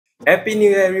Happy New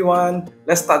Year everyone!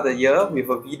 Let's start the year with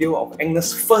a video of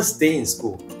Agnes' first day in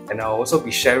school, and I'll also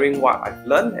be sharing what I've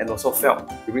learned and also felt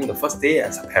during the first day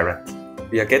as a parent.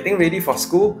 We are getting ready for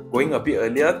school, going a bit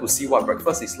earlier to see what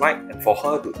breakfast is like and for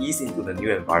her to ease into the new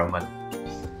environment.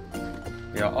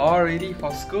 We are all ready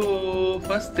for school,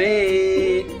 first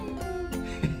day!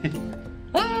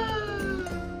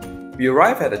 We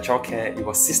arrived at the childcare. It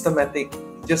was systematic,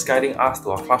 just guiding us to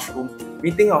our classroom,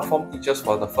 meeting our form teachers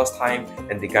for the first time,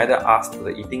 and they guided us to the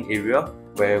eating area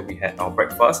where we had our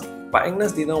breakfast. But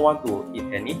Agnes didn't want to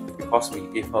eat any because we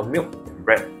gave her milk and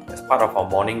bread as part of our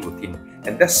morning routine.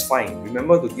 And that's fine.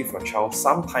 Remember to give your child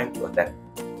some time to adapt.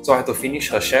 So I had to finish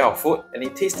her share of food, and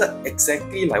it tasted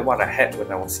exactly like what I had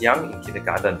when I was young in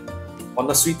kindergarten. On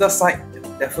the sweeter side,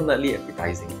 and definitely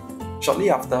appetizing.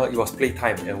 Shortly after, it was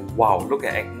playtime, and wow, look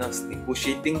at Agnes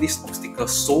negotiating this obstacle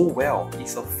so well.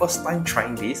 It's her first time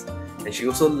trying this, and she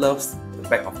also loves the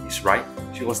back of this ride.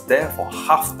 She was there for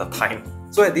half the time.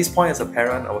 So at this point as a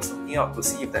parent, I was looking out to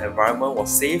see if the environment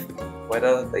was safe,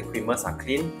 whether the equipments are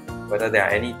clean, whether there are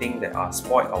anything that are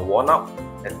spoiled or worn out,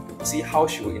 and to see how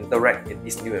she will interact in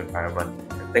this new environment.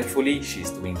 And thankfully, she's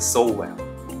doing so well.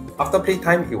 After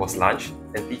playtime, it was lunch,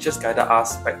 and teachers guided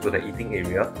us back to the eating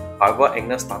area. However,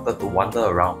 Agnes started to wander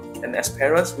around, and as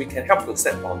parents, we can help to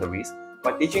set boundaries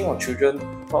by teaching our children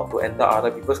not to enter other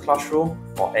people's classroom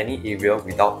or any area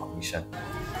without permission.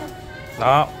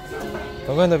 No,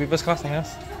 don't go into people's class,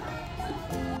 Agnes.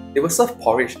 They were served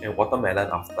porridge and watermelon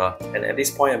after, and at this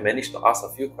point I managed to ask a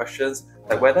few questions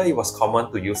like whether it was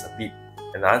common to use a bib,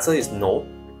 and the answer is no,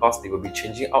 because they will be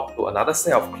changing out to another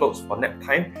set of clothes for nap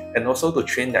time and also to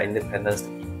train their independence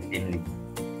to eat cleanly.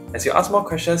 As you ask more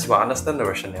questions, you will understand the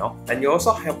rationale, and you're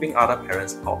also helping other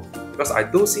parents out, because I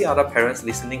do see other parents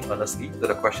listening earnestly to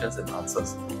the questions and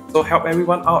answers. So help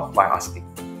everyone out by asking.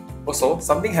 Also,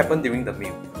 something happened during the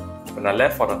meal. When I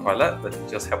left for the toilet, the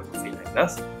teachers helped to feed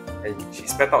Agnes, and she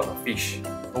spat out the fish.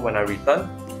 So when I returned,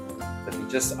 the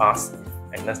teachers asked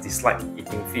if Agnes disliked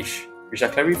eating fish, which I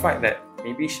clarified that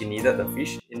maybe she needed the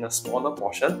fish in a smaller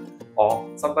portion, or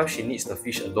sometimes she needs the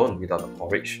fish alone without the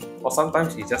porridge, or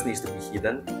sometimes it just needs to be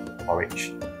hidden in the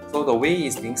porridge. So the way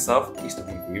it's being served is to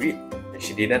be varied, and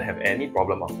she didn't have any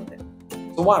problem after that.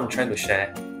 So what I'm trying to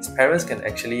share is parents can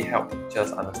actually help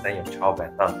teachers understand your child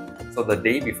better. So the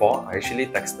day before, I actually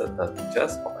texted the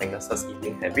teachers of Agnes's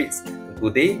eating habits, and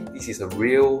today this is a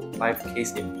real life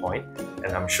case in point,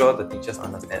 and I'm sure the teachers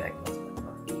understand Agnes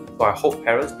better. So I hope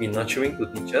parents be nurturing to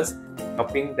teachers,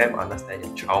 helping them understand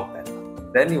your child better.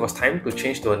 Then it was time to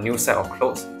change to a new set of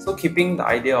clothes. So keeping the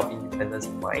idea of independence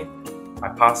in mind, I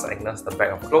passed Agnes the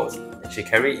bag of clothes, and she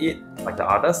carried it like the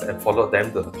others and followed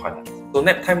them to the toilet. So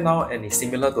nap time now, and it's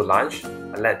similar to lunch.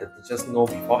 I let the teachers know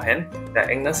beforehand that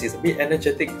Agnes is a bit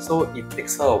energetic, so it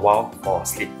takes her a while to fall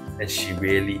asleep, and she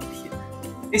really did.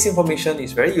 This information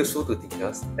is very useful to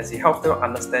teachers as it helps them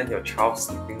understand your child's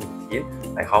sleeping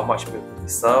routine, like how much milk to be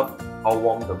served, how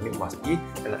warm the milk must be,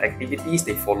 and the activities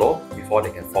they follow before they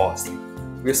can fall asleep.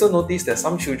 We also noticed that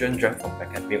some children drank from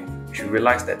packet milk, which we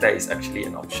realized that is actually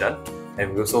an option,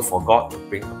 and we also forgot to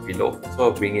bring a pillow, so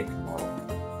we'll bring it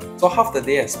tomorrow. So half the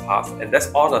day has passed, and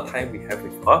that's all the time we have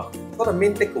with her. So the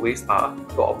main takeaways are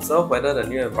to observe whether the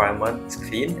new environment is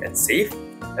clean and safe,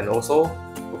 and also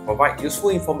to provide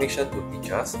useful information to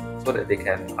teachers so that they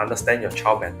can understand your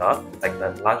child better, like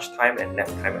the lunchtime and nap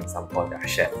time example that I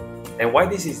shared. And why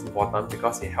this is important,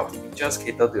 because it helps teachers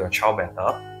cater to your child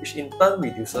better, which in turn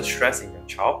reduces stress in your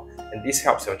child, and this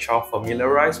helps your child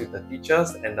familiarize with the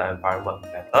teachers and the environment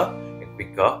better and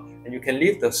quicker, and you can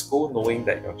leave the school knowing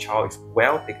that your child is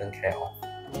well taken care of.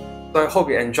 So I hope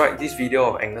you enjoyed this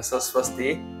video of Agnes's first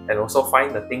day and also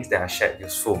find the things that I shared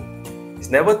useful. It's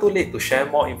never too late to share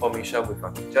more information with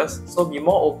your teachers, so be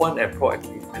more open and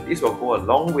proactive, and this will go a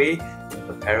long way in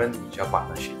the parent-teacher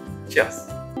partnership. Cheers!